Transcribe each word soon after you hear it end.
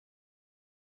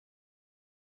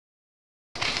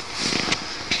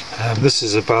This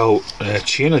is about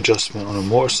chain adjustment on a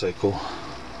motorcycle.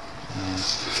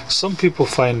 Some people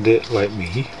find it, like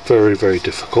me, very, very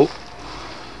difficult.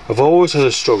 I've always had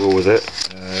a struggle with it.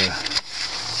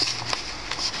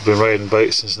 I've been riding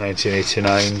bikes since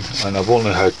 1989 and I've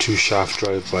only had two shaft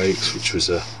drive bikes, which was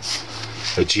a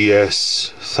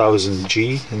GS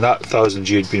 1000G, and that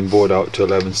 1000G had been bored out to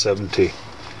 1170. I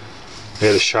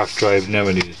had a shaft drive,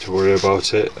 never needed to worry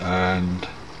about it, and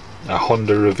a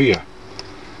Honda Revere.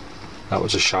 That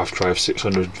was a shaft drive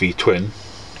 600 V twin,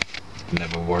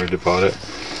 never worried about it.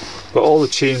 But all the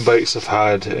chain bikes I've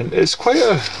had, and it's quite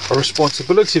a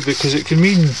responsibility because it can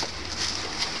mean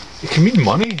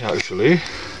money actually.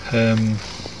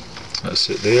 That's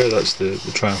it there, that's the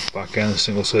Triumph back end, the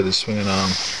single sided swinging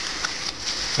arm.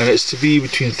 And it's to be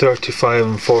between 35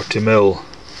 and 40 mil.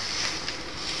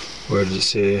 Where does it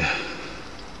say?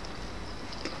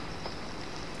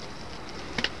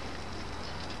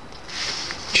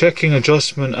 Checking,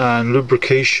 adjustment and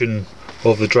lubrication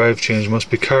of the drive chains must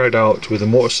be carried out with the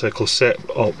motorcycle set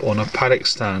up on a paddock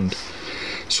stand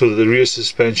so that the rear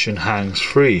suspension hangs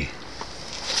free.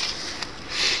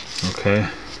 Okay,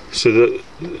 so that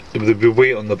there'd be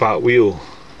weight on the back wheel.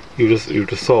 You would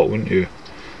have thought, wouldn't you?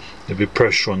 There'd be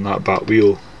pressure on that back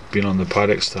wheel being on the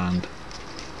paddock stand.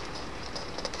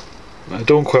 I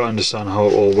don't quite understand how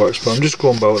it all works, but I'm just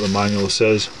going by what the manual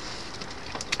says.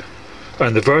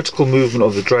 And the vertical movement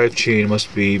of the drive chain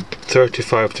must be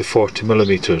 35 to 40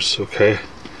 millimeters. Okay,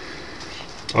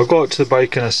 I'll go out to the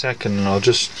bike in a second and I'll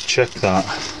just check that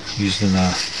using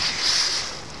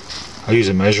I'll use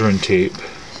a measuring tape.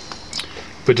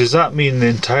 But does that mean the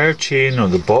entire chain or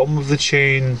the bottom of the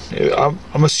chain?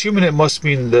 I'm assuming it must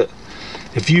mean that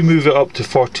if you move it up to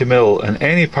 40 mil and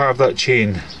any part of that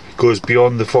chain goes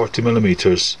beyond the 40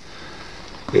 millimeters,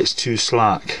 it's too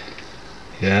slack.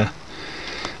 Yeah.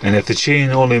 And if the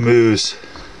chain only moves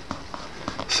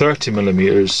 30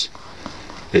 millimeters,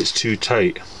 it's too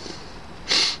tight.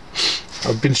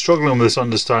 I've been struggling with this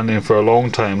understanding for a long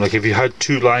time. Like if you had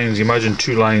two lines, imagine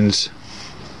two lines,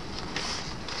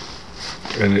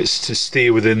 and it's to stay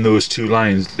within those two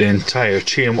lines, the entire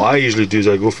chain. What I usually do is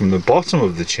I go from the bottom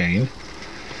of the chain,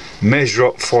 measure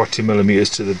up 40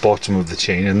 millimeters to the bottom of the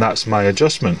chain, and that's my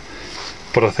adjustment.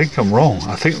 But I think I'm wrong.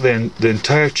 I think then the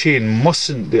entire chain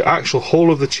mustn't, the actual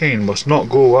whole of the chain must not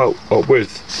go up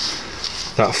with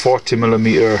that 40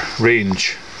 millimeter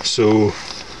range. So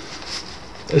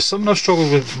it's something I've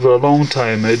struggled with for a long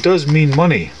time. It does mean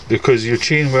money because your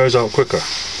chain wears out quicker.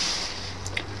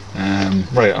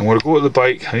 Right, I'm going to go to the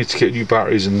bike. I need to get new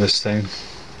batteries in this thing.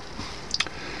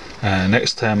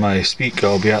 Next time I speak,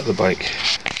 I'll be at the bike.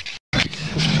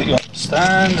 Let's put you on the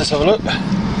stand. Let's have a look.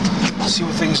 See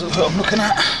what things I'm looking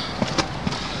at.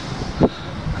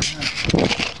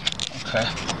 Okay.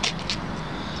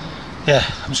 Yeah,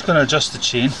 I'm just going to adjust the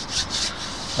chain.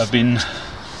 I've been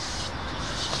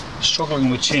struggling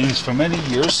with chains for many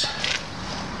years.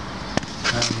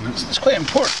 It's quite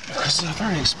important because they're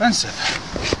very expensive.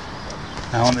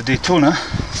 Now on the Daytona,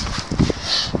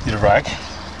 need a rag,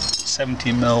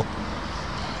 17mm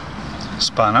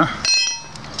spanner,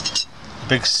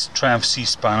 big Triumph C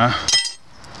spanner,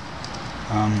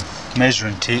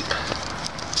 measuring tape,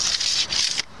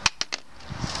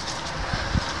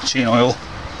 chain oil,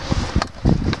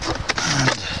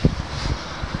 and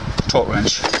torque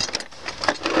wrench.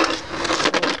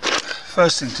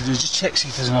 First thing to do is just check see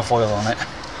if there's enough oil on it.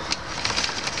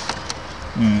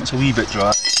 It's a wee bit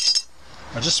dry.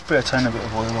 I just spray a tiny bit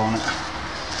of oil on it.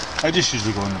 I just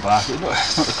usually go in the back. It's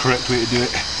not the correct way to do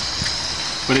it,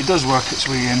 but it does work its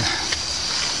way in.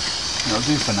 It'll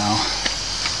do for now.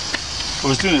 If I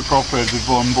was doing it properly, I'd be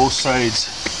on both sides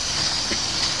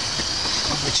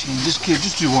of the chain.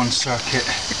 Just do one circuit.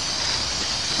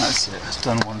 That's it. It's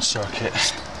done one circuit.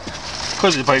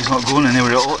 Because the bike's not going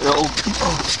anywhere, it'll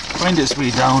find its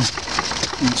way down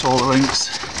into all the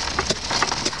links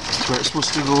to where it's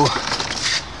supposed to go.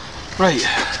 Right.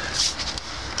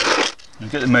 You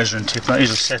get the measuring tape. I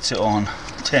usually set it on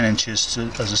 10 inches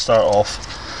as a start off.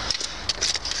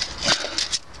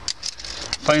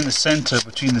 Find the centre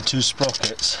between the two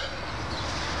sprockets,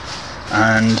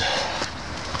 and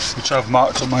which I've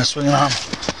marked on my swinging arm.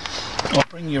 I'll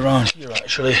bring you around here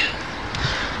actually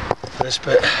for this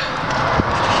bit.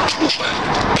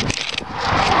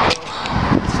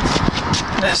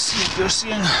 Let's see if you're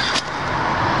seeing.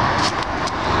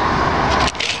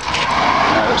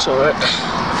 No, that's alright.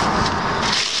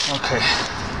 Okay.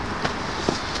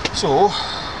 So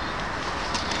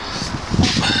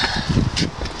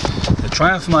the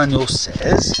Triumph manual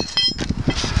says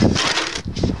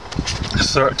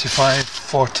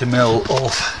 35-40 mil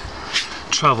of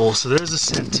travel, so there's the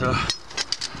centre,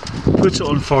 put it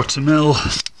on 40mm,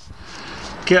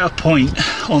 get a point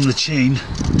on the chain,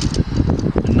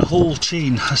 and the whole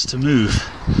chain has to move.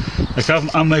 Like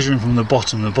I'm measuring from the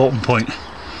bottom point.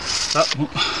 That you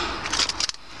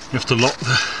have to lock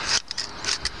the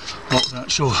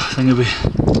actual thingy,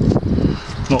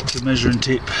 lock the measuring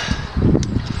tape.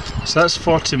 So that's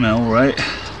 40mm, right?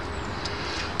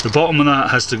 The bottom of that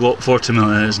has to go up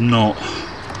 40mm, and it's not.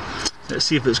 Let's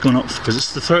see if it's gone up, because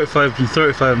it's the 35 and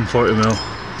 40mm.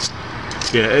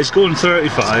 Yeah, it's going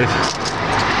 35.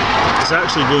 It's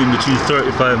actually going between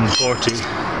 35 and 40.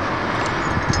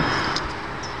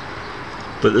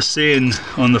 But they're saying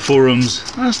on the forums,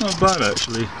 that's not bad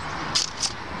actually.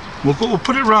 We'll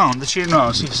put it round, the chain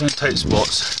round, see if there's any tight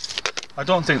spots. I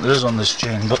don't think there is on this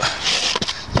chain, but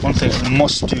one thing we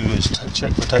must do is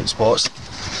check for tight spots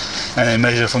and then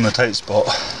measure from the tight spot.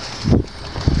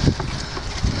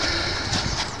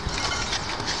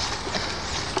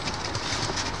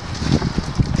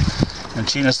 And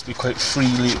chain has to be quite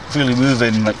freely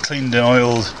moving, like cleaned and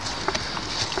oiled.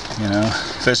 You know,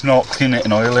 if it's not, clean it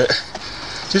and oil it.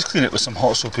 Just clean it with some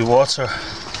hot soapy water,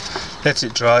 let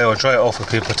it dry, or dry it off with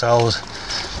paper towels,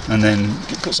 and then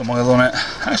put some oil on it.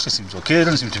 Actually seems okay, there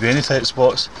doesn't seem to be any tight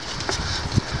spots.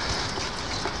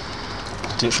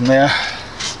 Do it from there,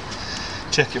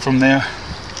 check it from there.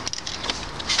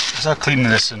 Because I clean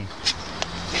this and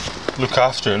look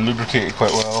after it and lubricate it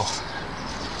quite well.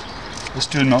 It's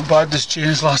doing not bad, this chain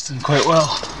is lasting quite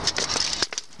well.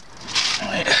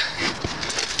 Right,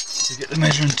 so get the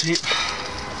measuring tape,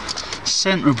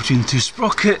 centre between two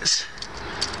sprockets,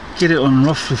 get it on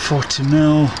roughly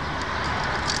 40mm.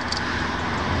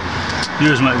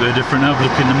 Yours might be a different, I've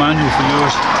looked in the manual for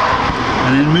yours,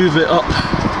 and then move it up.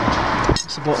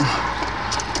 That's the bottom.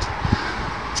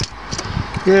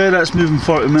 Yeah, that's moving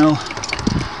 40mm.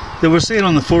 They were saying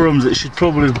on the forums that it should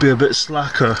probably be a bit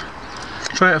slacker.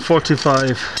 Try it at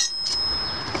 45.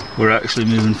 We're actually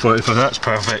moving 45, that's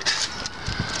perfect.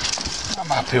 I'm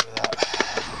happy with that.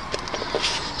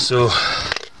 So,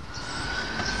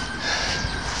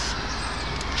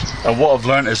 and what I've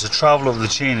learned is the travel of the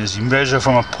chain is you measure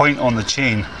from a point on the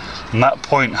chain, and that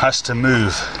point has to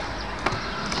move.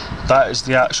 That is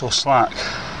the actual slack.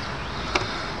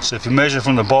 So if you measure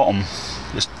from the bottom,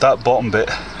 that bottom bit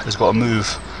has got to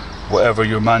move whatever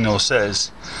your manual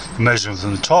says. If you measure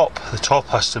from the top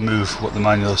has to move what the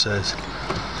manual says.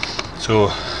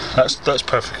 So that's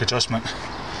perfect adjustment.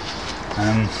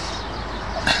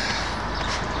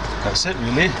 That's it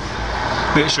really.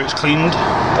 Make sure it's cleaned,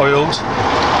 oiled,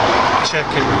 check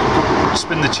it,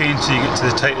 spin the chain till you get to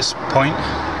the tightest point,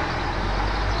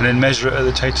 and then measure it at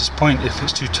the tightest point. If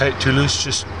it's too tight, too loose,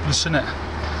 just loosen it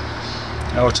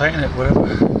or tighten it, whatever.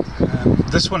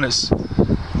 This one it's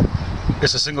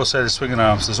a single-sided swinging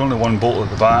arm, so there's only one bolt at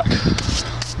the back,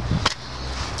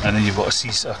 and then you've got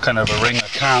a kind of a ring, a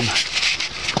cam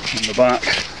in the back.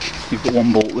 You've got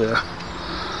one bolt there.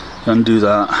 You undo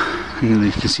that, and then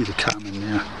you can see the cam in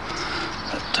there.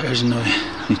 That tires now.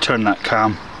 You turn that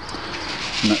cam,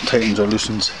 and that tightens or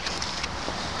loosens,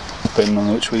 depending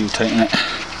on which way you tighten it.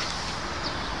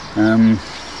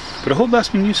 But I hope that's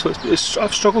been useful.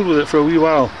 I've struggled with it for a wee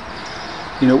while.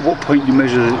 You know, at what point you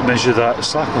measure that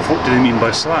slack off? What do they mean by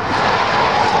slack?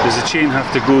 Does the chain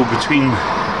have to go between,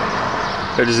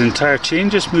 or does the entire chain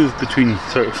just move between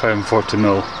 35 and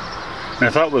 40mm? And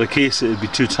if that were the case, it would be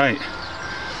too tight.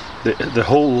 The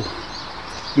whole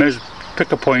measure,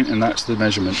 pick a point, and that's the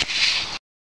measurement.